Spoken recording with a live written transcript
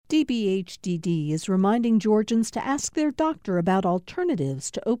DBHDD is reminding Georgians to ask their doctor about alternatives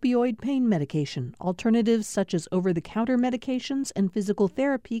to opioid pain medication. Alternatives such as over-the-counter medications and physical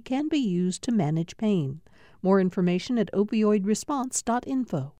therapy can be used to manage pain. More information at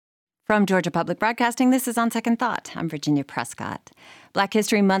opioidresponse.info. From Georgia Public Broadcasting, this is On Second Thought. I'm Virginia Prescott. Black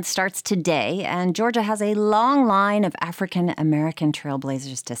History Month starts today, and Georgia has a long line of African-American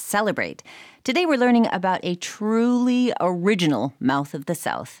trailblazers to celebrate. Today we're learning about a truly original mouth of the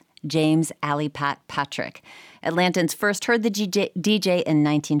South, James Allipat Patrick. Atlantans first heard the DJ in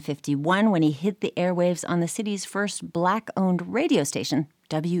 1951 when he hit the airwaves on the city's first black-owned radio station,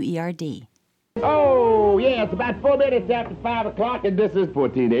 WERD. Oh, yeah, it's about 4 minutes after 5 o'clock, and this is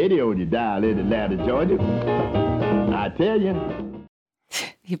 1480 when you dial in Atlanta, Georgia. I tell you.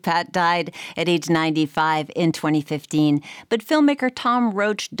 Pat died at age 95 in 2015, but filmmaker Tom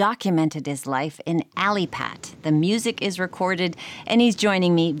Roach documented his life in Allipat. The music is recorded, and he's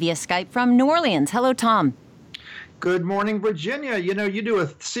joining me via Skype from New Orleans. Hello, Tom. Good morning, Virginia. You know, you do a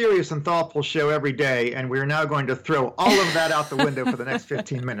serious and thoughtful show every day, and we're now going to throw all of that out the window for the next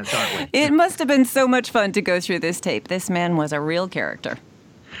 15 minutes, aren't we? It must have been so much fun to go through this tape. This man was a real character.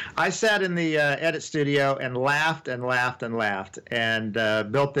 I sat in the edit studio and laughed and laughed and laughed and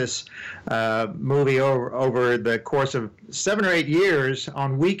built this movie over the course of 7 or 8 years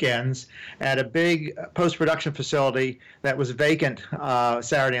on weekends at a big post-production facility that was vacant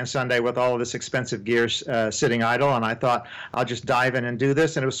Saturday and Sunday with all of this expensive gear sitting idle. And I thought, I'll just dive in and do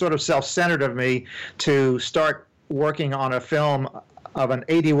this. And it was sort of self-centered of me to start working on a film of an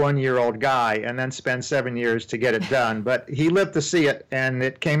 81-year-old guy and then spend 7 years to get it done. But he lived to see it, and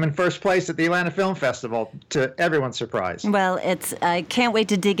it came in first place at the Atlanta Film Festival, to everyone's surprise. Well, I can't wait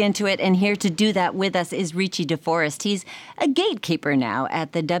to dig into it, and here to do that with us is Richie DeForest. He's a gatekeeper now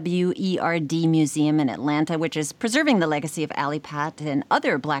at the WERD Museum in Atlanta, which is preserving the legacy of Allipat and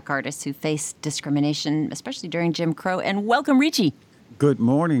other black artists who faced discrimination, especially during Jim Crow. And welcome, Richie. Good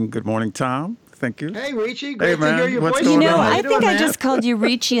morning, Tom. Thank you. Hey, Richie. Great to man. hear your What's voice. going You know, on? I think I just called you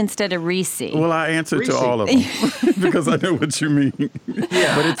Richie instead of Reese. Well, I answer Reese. to all of them because I know what you mean.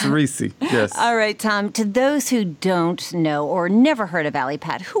 Yeah. But it's Reese, yes. All right, Tom, to those who don't know or never heard of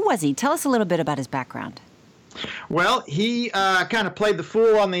Allipat, who was he? Tell us a little bit about his background. Well, he kind of played the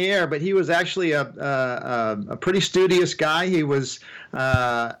fool on the air, but he was actually a pretty studious guy. He was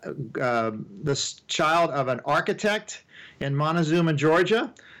the child of an architect in Montezuma,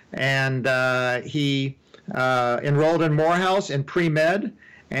 Georgia, and he enrolled in Morehouse in pre-med.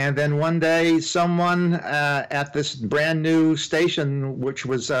 And then one day, someone at this brand new station, which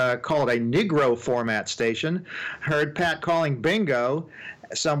was called a Negro format station, heard Pat calling bingo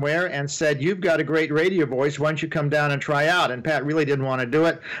somewhere and said, "You've got a great radio voice. Why don't you come down and try out?" And Pat really didn't want to do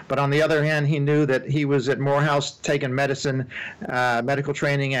it. But on the other hand, he knew that he was at Morehouse taking medical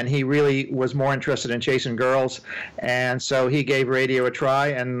training, and he really was more interested in chasing girls. And so he gave radio a try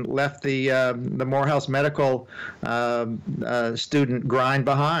and left the Morehouse medical student grind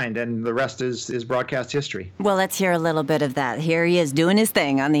behind. And the rest is broadcast history. Well, let's hear a little bit of that. Here he is doing his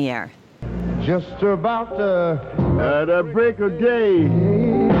thing on the air. Just about the break of day.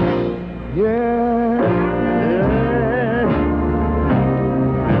 Yeah.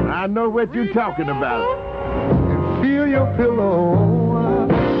 I know what you're talking about. And feel your pillow.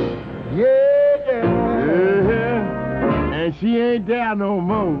 Yeah. And she ain't there no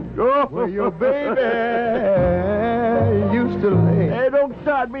more. Oh, where your baby used to lay. Hey, don't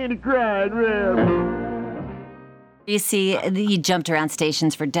start me to crying, real. You see, he jumped around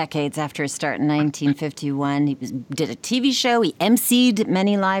stations for decades after his start in 1951. He did a TV show. He emceed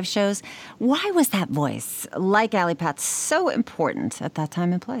many live shows. Why was that voice, like Allipat, so important at that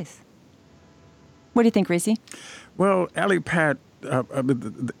time and place? What do you think, Reese? Well, Allipat,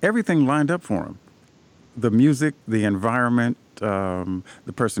 everything lined up for him. The music, the environment,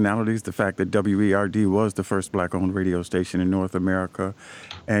 the personalities, the fact that WERD was the first black-owned radio station in North America.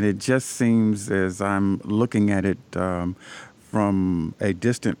 And it just seems, as I'm looking at it from a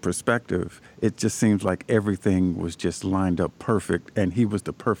distant perspective, it just seems like everything was just lined up perfect, and he was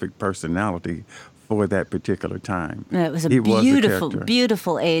the perfect personality for that particular time. It was a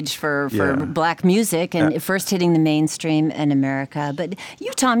beautiful age for black music and first hitting the mainstream in America. But you,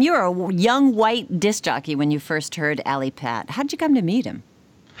 Tom, you were a young white disc jockey when you first heard Allipat. How did you come to meet him?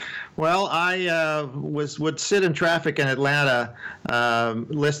 Well, I would sit in traffic in Atlanta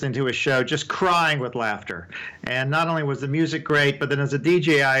listening to his show, just crying with laughter. And not only was the music great, but then as a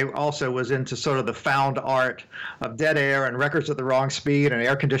DJ, I also was into sort of the found art of dead air and records at the wrong speed and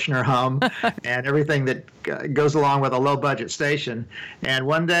air conditioner hum and everything that goes along with a low-budget station. And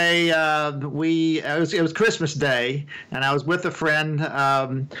one day, it was Christmas Day, and I was with a friend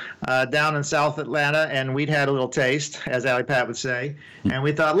down in South Atlanta, and we'd had a little taste, as Allie Pat would say. And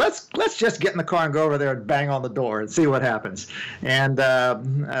we thought, let's just get in the car and go over there and bang on the door and see what happens. And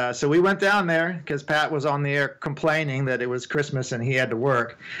so we went down there because Pat was on the air complaining that it was Christmas and he had to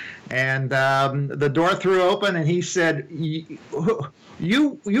work. And the door threw open and he said, you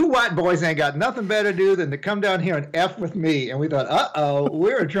white boys ain't got nothing better to do than to come down here and F with me. And we thought, uh-oh,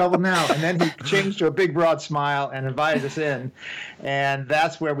 we're in trouble now. And then he changed to a big broad smile and invited us in. And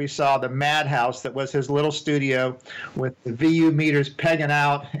that's where we saw the madhouse that was his little studio with the VU meters pegging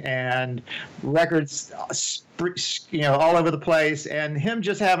out and records all over the place, and him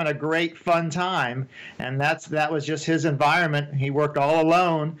just having a great fun time. And that was just his environment. He worked all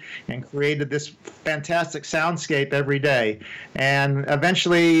alone and created this fantastic soundscape every day. And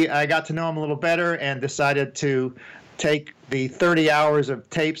eventually I got to know him a little better and decided to take the 30 hours of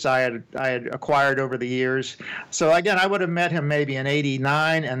tapes I had acquired over the years. So again, I would have met him maybe in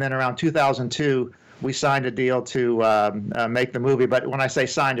 '89, and then around 2002 we signed a deal to make the movie. But when I say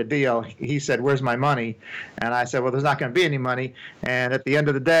signed a deal, he said, "Where's my money?" And I said, "Well, there's not going to be any money." And at the end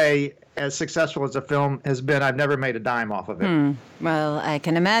of the day, as successful as the film has been, I've never made a dime off of it. Well, I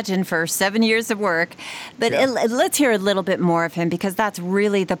can imagine for 7 years of work. But let's hear a little bit more of him, because that's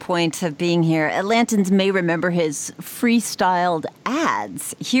really the point of being here. Atlantans may remember his freestyled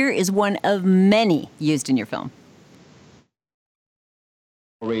ads. Here is one of many used in your film.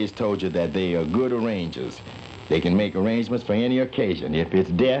 Ray's told you that they are good arrangers. They can make arrangements for any occasion. If it's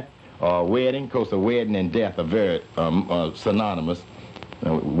death or a wedding, of course, a wedding and death are very synonymous.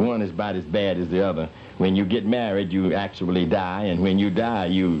 One is about as bad as the other. When you get married, you actually die, and when you die,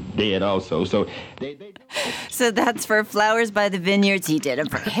 you dead also. So So that's for Flowers by the Vineyards. He did them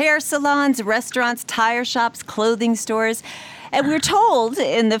for hair salons, restaurants, tire shops, clothing stores. And we're told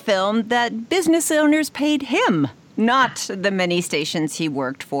in the film that business owners paid him, not the many stations he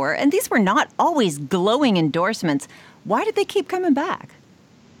worked for. And these were not always glowing endorsements. Why did they keep coming back?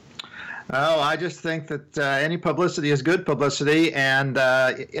 Oh, I just think that any publicity is good publicity. And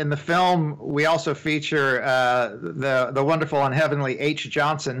in the film, we also feature the wonderful and heavenly H.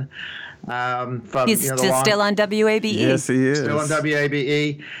 Johnson. He's still on WABE. Yes, he is. Still on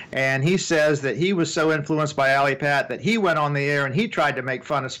WABE. And he says that he was so influenced by Allie Pat that he went on the air and he tried to make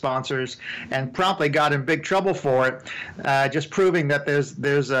fun of sponsors and promptly got in big trouble for it, just proving that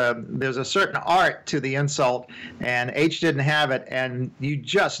there's a certain art to the insult, and H didn't have it, and you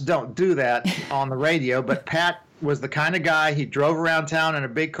just don't do that on the radio. But Pat was the kind of guy, he drove around town in a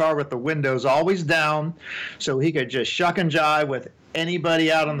big car with the windows always down so he could just shuck and jive with anybody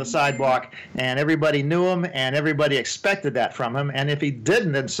out on the sidewalk, and everybody knew him and everybody expected that from him. And if he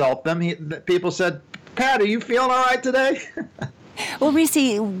didn't insult them, people said, "Pat, are you feeling all right today?" Well,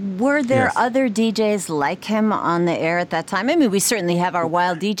 Reese, were there other DJs like him on the air at that time? I mean, we certainly have our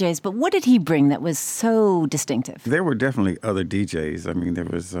wild DJs, but what did he bring that was so distinctive? There were definitely other DJs. I mean, there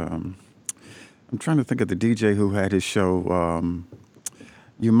was, I'm trying to think of the DJ who had his show.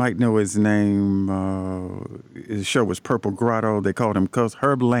 You might know his name. His show was Purple Grotto. They called him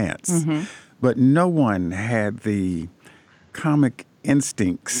Herb Lance. Mm-hmm. But no one had the comic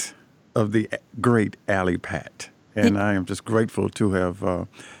instincts of the great Allie Pat. And I am just grateful to have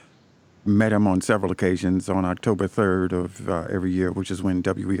met him on several occasions. On October 3rd of every year, which is when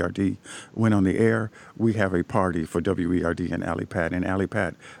WERD went on the air, we have a party for WERD and Allie Pat. And Allie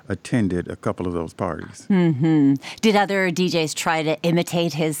Pat attended a couple of those parties. Mm-hmm. Did other DJs try to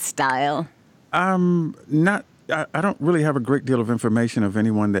imitate his style? I don't really have a great deal of information of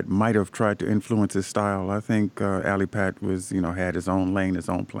anyone that might have tried to influence his style. I think Allie Pat was, had his own lane, his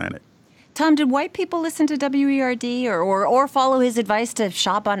own planet. Tom, did white people listen to WERD or follow his advice to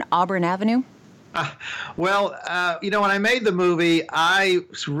shop on Auburn Avenue? When I made the movie, I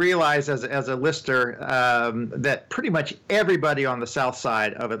realized as a listener that pretty much everybody on the south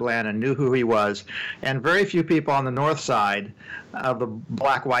side of Atlanta knew who he was, and very few people on the north side of the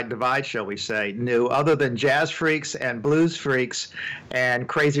black-white divide, shall we say, knew, other than jazz freaks and blues freaks and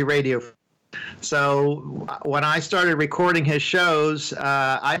crazy radio. So when I started recording his shows,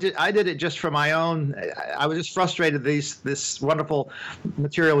 I did it just for my own. I was just frustrated this wonderful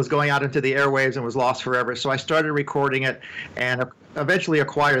material was going out into the airwaves and was lost forever. So I started recording it, and eventually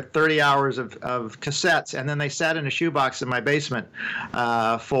acquired 30 hours of cassettes, and then they sat in a shoebox in my basement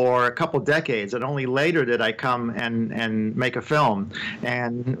for a couple decades. And only later did I come and make a film.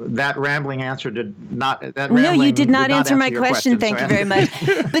 And that rambling answer did not. No, you did not answer my question. Thank you very much.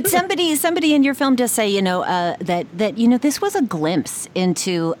 But somebody in your film does say, that this was a glimpse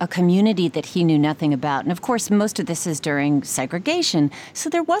into a community that he knew nothing about. And of course, most of this is during segregation, so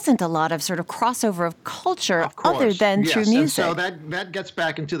there wasn't a lot of sort of crossover of culture other than through music. And so that gets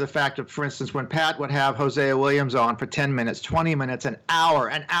back into the fact of, for instance, when Pat would have Hosea Williams on for 10 minutes, 20 minutes, an hour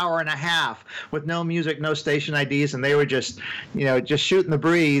and a half with no music, no station IDs, and they were just shooting the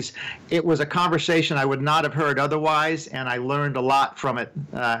breeze. It was a conversation I would not have heard otherwise, and I learned a lot from it.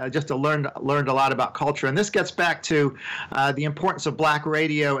 Learned a lot about culture. And this gets back to the importance of black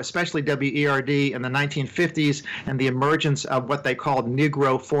radio, especially WERD in the 1950s, and the emergence of what they called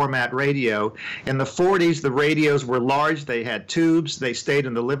Negro format radio. In the 40s, the radios were large. They had tubes. They stayed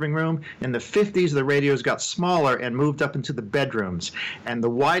in the living room. In the 50s, the radios got smaller and moved up into the bedrooms. And the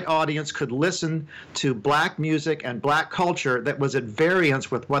white audience could listen to black music and black culture that was at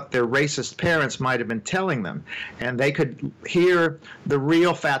variance with what their racist parents might have been telling them. And they could hear the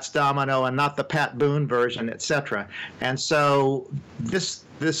real Fats Domino and not the Pat Boone version, etc. And so this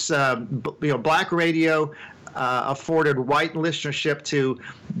black radio afforded white listenership to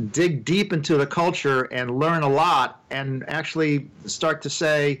dig deep into the culture and learn a lot, and actually start to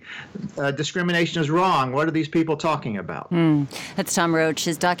say discrimination is wrong. What are these people talking about? That's Tom Roach.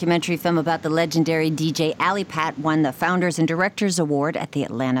 His documentary film about the legendary DJ Alley Pat won the Founders and Directors Award at the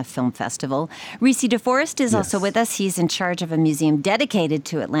Atlanta Film Festival. Reese DeForest is also with us. He's in charge of a museum dedicated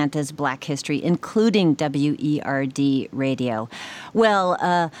to Atlanta's Black history, including WERD radio.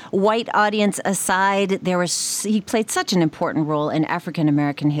 Well, white audience aside, he played such an important role in African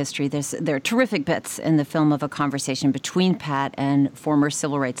American history. There are terrific bits in the film of a conversation between Pat and former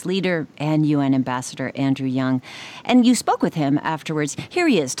civil rights leader and UN Ambassador Andrew Young. And you spoke with him afterwards. Here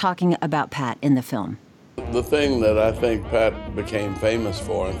he is talking about Pat in the film. The thing that I think Pat became famous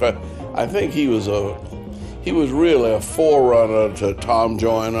for, in fact, I think he was really a forerunner to Tom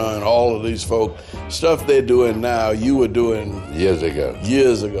Joyner and all of these folk. Stuff they're doing now, you were doing years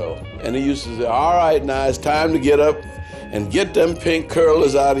ago. And he used to say, all right, now it's time to get up and get them pink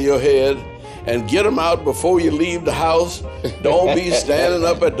curlers out of your head and get them out before you leave the house. Don't be standing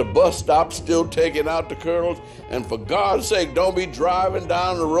up at the bus stop still taking out the curls. And for God's sake, don't be driving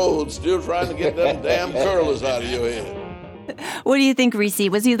down the road still trying to get them damn curlers out of your head. What do you think, Reese?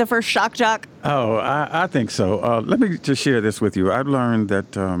 Was he the first shock jock? Oh, I think so. Let me just share this with you. I've learned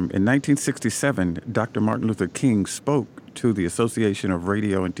that in 1967, Dr. Martin Luther King spoke to the Association of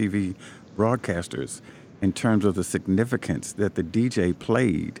Radio and TV Broadcasters in terms of the significance that the DJ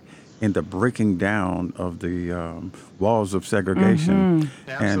played in the breaking down of the walls of segregation.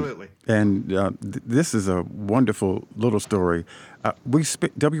 Absolutely. And this is a wonderful little story.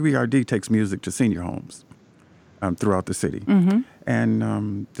 WERD takes music to senior homes throughout the city.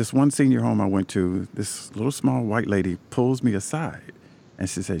 And this one senior home I went to, this little small white lady pulls me aside and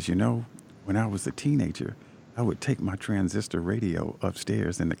she says, when I was a teenager, I would take my transistor radio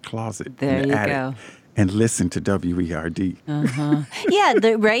upstairs in the closet in the attic and listen to WERD.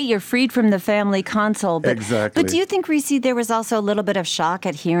 Yeah, right? You're freed from the family console. Exactly. But do you think, Reese, there was also a little bit of shock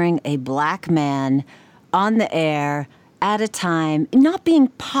at hearing a black man on the air at a time not being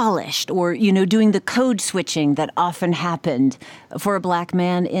polished or, doing the code switching that often happened for a black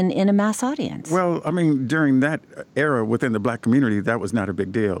man in a mass audience? Well, I mean, during that era within the black community, that was not a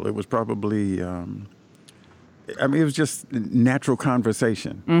big deal. It was probably, it was just natural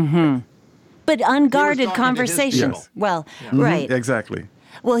conversation. But unguarded conversation. Yes. Well, right. Exactly.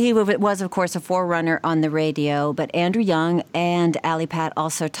 Well, he was, of course, a forerunner on the radio, but Andrew Young and Alley Pat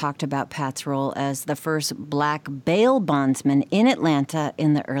also talked about Pat's role as the first black bail bondsman in Atlanta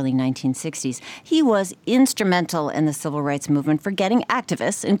in the early 1960s. He was instrumental in the civil rights movement for getting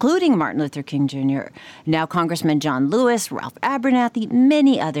activists, including Martin Luther King Jr., now Congressman John Lewis, Ralph Abernathy,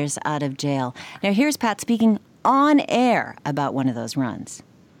 many others out of jail. Now, here's Pat speaking on air about one of those runs.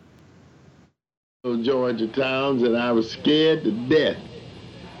 Georgia towns, and I was scared to death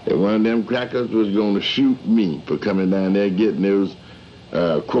that one of them crackers was going to shoot me for coming down there getting those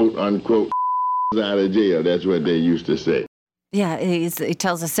quote unquote out of jail. That's what they used to say. Yeah, he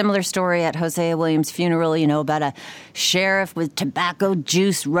tells a similar story at Hosea Williams' funeral, about a sheriff with tobacco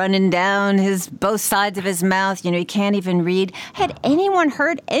juice running down both sides of his mouth. He can't even read. Had anyone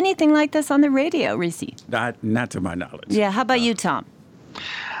heard anything like this on the radio, Reese? Not to my knowledge. Yeah, how about you, Tom?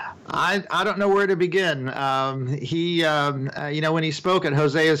 I don't know where to begin. When he spoke at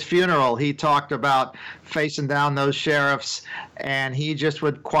Hosea's funeral, he talked about facing down those sheriffs, and he just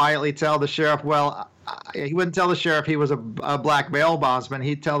would quietly tell the sheriff, well, he wouldn't tell the sheriff he was a black bail bondsman.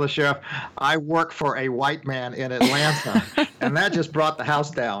 He'd tell the sheriff, I work for a white man in Atlanta. And that just brought the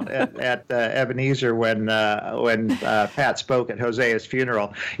house down at Ebenezer when Pat spoke at Hosea's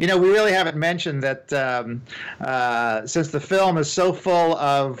funeral. We really haven't mentioned that since the film is so full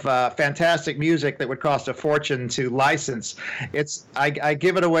of fantastic music that would cost a fortune to license, I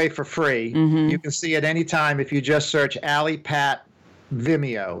give it away for free. Mm-hmm. You can see it anytime if you just search Alley Pat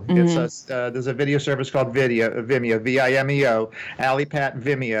Vimeo. Mm-hmm. There's a video service called Vimeo, Vimeo, Alley Pat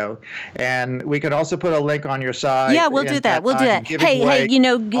Vimeo, and we can also put a link on your side. Yeah, we'll do that. We'll do that. Hey,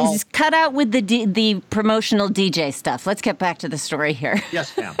 cut out with the promotional DJ stuff. Let's get back to the story here.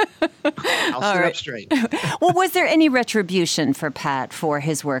 Yes, ma'am. I'll sit up straight. Well, was there any retribution for Pat for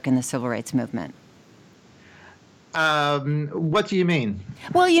his work in the civil rights movement? What do you mean?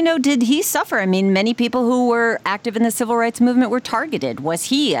 Well, did he suffer? I mean, many people who were active in the civil rights movement were targeted. Was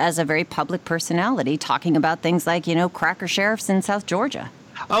he, as a very public personality, talking about things like, cracker sheriffs in South Georgia?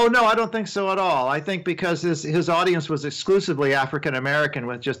 Oh, no, I don't think so at all. I think because his audience was exclusively African American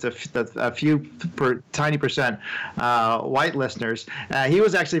with just a few tiny percent white listeners. He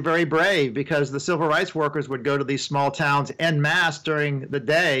was actually very brave because the civil rights workers would go to these small towns en masse during the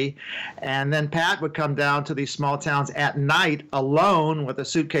day, and then Pat would come down to these small towns at night alone with a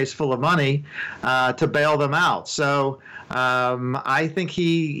suitcase full of money to bail them out. So I think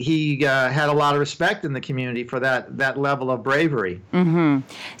he had a lot of respect in the community for that level of bravery. Mm-hmm.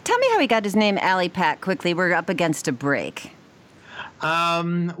 Tell me how he got his name, Alley Pat, quickly. We're up against a break. His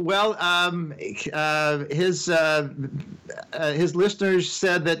listeners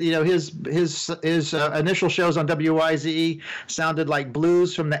said that his initial shows on WYZE sounded like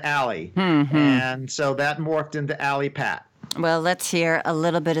blues from the alley, mm-hmm. and so that morphed into Alley Pat. Well, let's hear a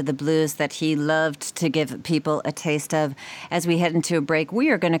little bit of the blues that he loved to give people a taste of. As we head into a break, we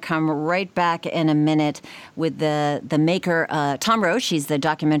are going to come right back in a minute with the maker, Tom Roche. He's the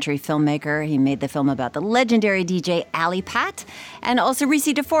documentary filmmaker. He made the film about the legendary DJ Alley Pat. And also Reese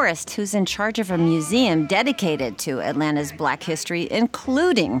DeForest, who's in charge of a museum dedicated to Atlanta's Black history,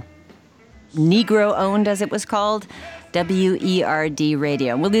 including Negro-owned, as it was called, WERD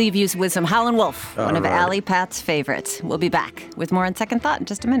Radio. We'll leave you with some Howlin' Wolf, one of Alley Pat's favorites. We'll be back with more on Second Thought in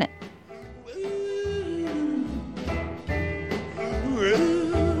just a minute.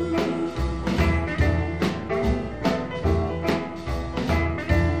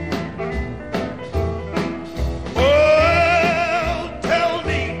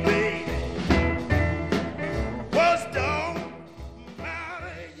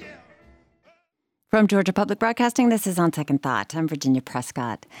 From Georgia Public Broadcasting, this is On Second Thought. I'm Virginia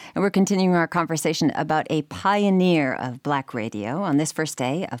Prescott, and we're continuing our conversation about a pioneer of Black radio on this first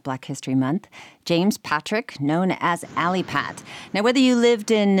day of Black History Month, James Patrick, known as Alley Pat. Now, whether you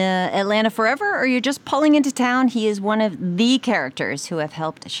lived in Atlanta forever or you're just pulling into town, he is one of the characters who have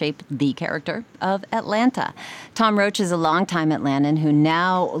helped shape the character of Atlanta. Tom Roche is a longtime Atlantan who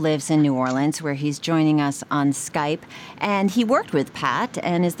now lives in New Orleans, where he's joining us on Skype. And he worked with Pat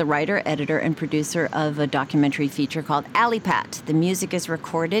and is the writer, editor, and producer of a documentary feature called Alley Pat. The music is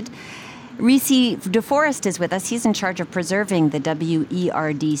recorded. Reese DeForest is with us. He's in charge of preserving the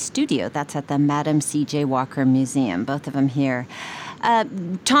WERD studio. That's at the Madam C.J. Walker Museum. Both of them here.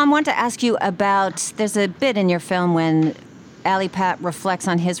 Tom, I want to ask you about, there's a bit in your film when Alley Pat reflects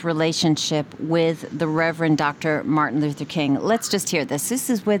on his relationship with the Reverend Dr. Martin Luther King. Let's just hear this. This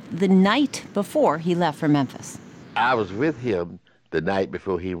is with the night before he left for Memphis. I was with him the night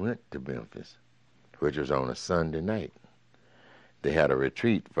before he went to Memphis, which was on a Sunday night. They had a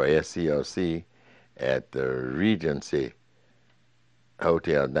retreat for SCLC at the Regency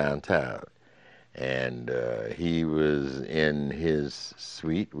Hotel downtown. And he was in his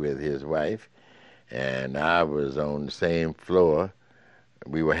suite with his wife, and I was on the same floor.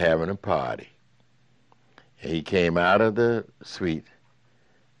 We were having a party. And he came out of the suite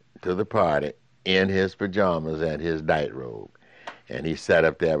to the party in his pajamas and his nightrobe. And he sat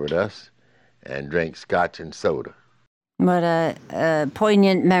up there with us and drank scotch and soda. What a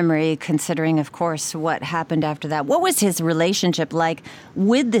poignant memory, considering, of course, what happened after that. What was his relationship like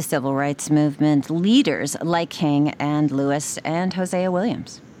with the civil rights movement leaders like King and Lewis and Hosea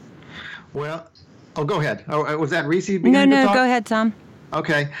Williams? Well, go ahead. Was that Reese? No, go ahead, Tom.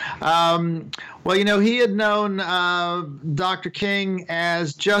 Okay. Well, he had known Dr. King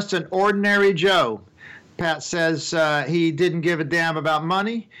as just an ordinary Joe. Pat says he didn't give a damn about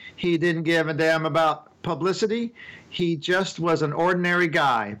money. He didn't give a damn about publicity. He just was an ordinary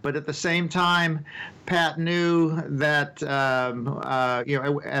guy. But at the same time, Pat knew that,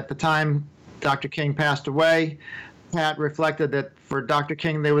 at the time Dr. King passed away, Pat reflected that for Dr.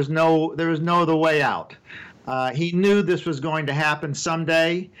 King, there was no other way out. He knew this was going to happen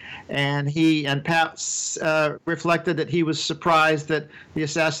someday, and Pat reflected that he was surprised that the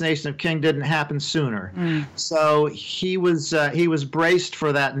assassination of King didn't happen sooner. So he was braced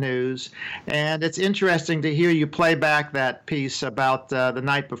for that news, and it's interesting to hear you play back that piece about the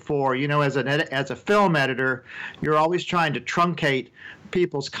night before. You know, as a film editor, you're always trying to truncate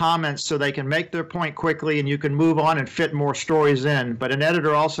people's comments so they can make their point quickly and you can move on and fit more stories in. But an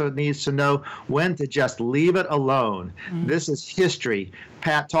editor also needs to know when to just leave it alone. This is history.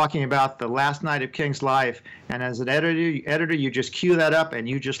 Pat talking about the last night of King's life, and as an editor, you just cue that up and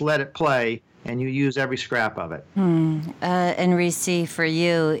you just let it play and you use every scrap of it. And Reese, for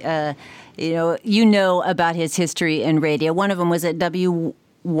you, you know about his history in radio. One of them was at WYZE,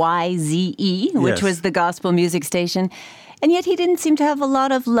 which was the gospel music station. And yet he didn't seem to have a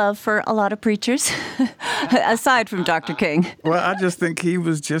lot of love for a lot of preachers, aside from Dr. King. Well, I just think he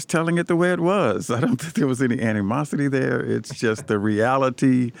was just telling it the way it was. I don't think there was any animosity there. It's just the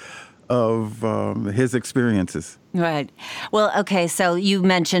reality of his experiences. Right. Well, okay, so you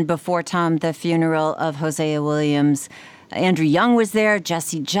mentioned before, Tom, the funeral of Hosea Williams. Andrew Young was there,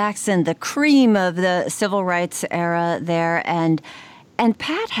 Jesse Jackson, the cream of the civil rights era there, and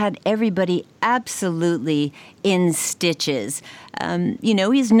Pat had everybody absolutely in stitches.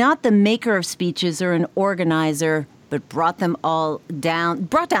 He's not the maker of speeches or an organizer, but brought down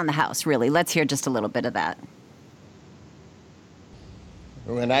the house, really. Let's hear just a little bit of that.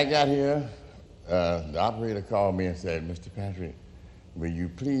 When I got here, the operator called me and said, Mr. Patrick, will you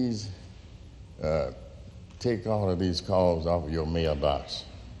please take all of these calls off of your mailbox?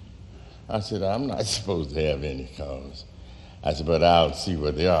 I said, I'm not supposed to have any calls. I said, but I'll see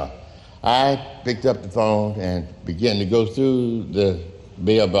what they are. I picked up the phone and began to go through the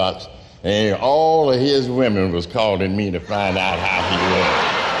mailbox, and all of his women was calling me to find out how he was.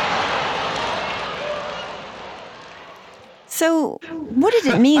 So what did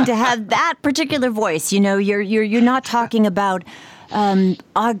it mean to have that particular voice? You're not talking about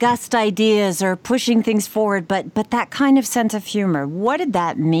august ideas or pushing things forward, but that kind of sense of humor. What did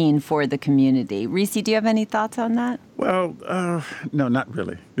that mean for the community? Reese, do you have any thoughts on that? Well, no, not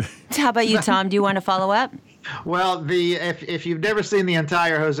really. How about you, Tom? Do you want to follow up? Well, if you've never seen the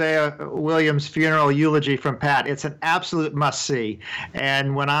entire Hosea Williams funeral eulogy from Pat, it's an absolute must-see.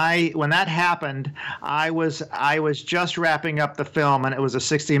 And when that happened, I was just wrapping up the film, and it was a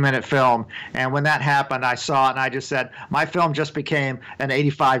 60-minute film. And when that happened, I saw it, and I just said, my film just became an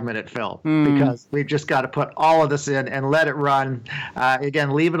 85-minute film because we've just got to put all of this in and let it run.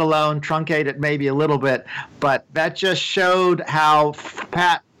 Again, leave it alone, truncate it maybe a little bit, but that just showed how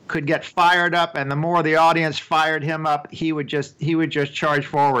Pat could get fired up, and the more the audience fired him up, he would just charge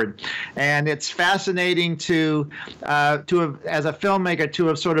forward. And it's fascinating to have, as a filmmaker, to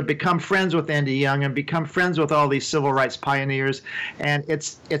have sort of become friends with Andy Young and become friends with all these civil rights pioneers. And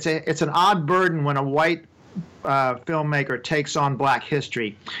it's an odd burden when a white filmmaker takes on black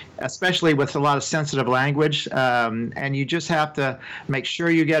history, especially with a lot of sensitive language, and you just have to make sure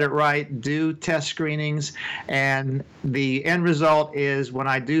you get it right, do test screenings, and the end result is when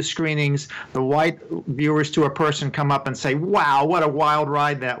I do screenings, the white viewers to a person come up and say, wow, what a wild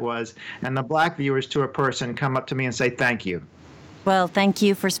ride that was, and the black viewers to a person come up to me and say, thank you. Well, thank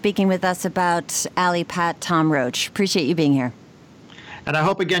you for speaking with us about Alley Pat, Tom Roach. Appreciate you being here. And I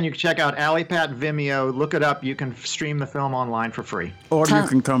hope, again, you can check out Alley Pat Vimeo. Look it up. You can stream the film online for free. Or you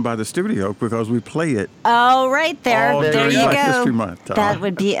can come by the studio because we play it. Oh, right there. There you Black go. History Month. That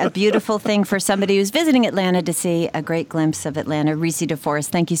would be a beautiful thing for somebody who's visiting Atlanta to see a great glimpse of Atlanta. Reese DeForest,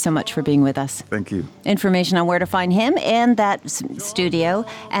 thank you so much for being with us. Thank you. Information on where to find him and that studio,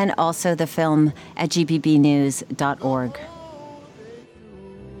 and also the film at gbbnews.org.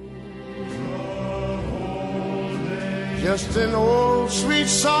 Just an old sweet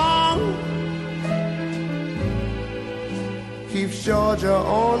song keeps Georgia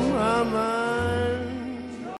on my mind.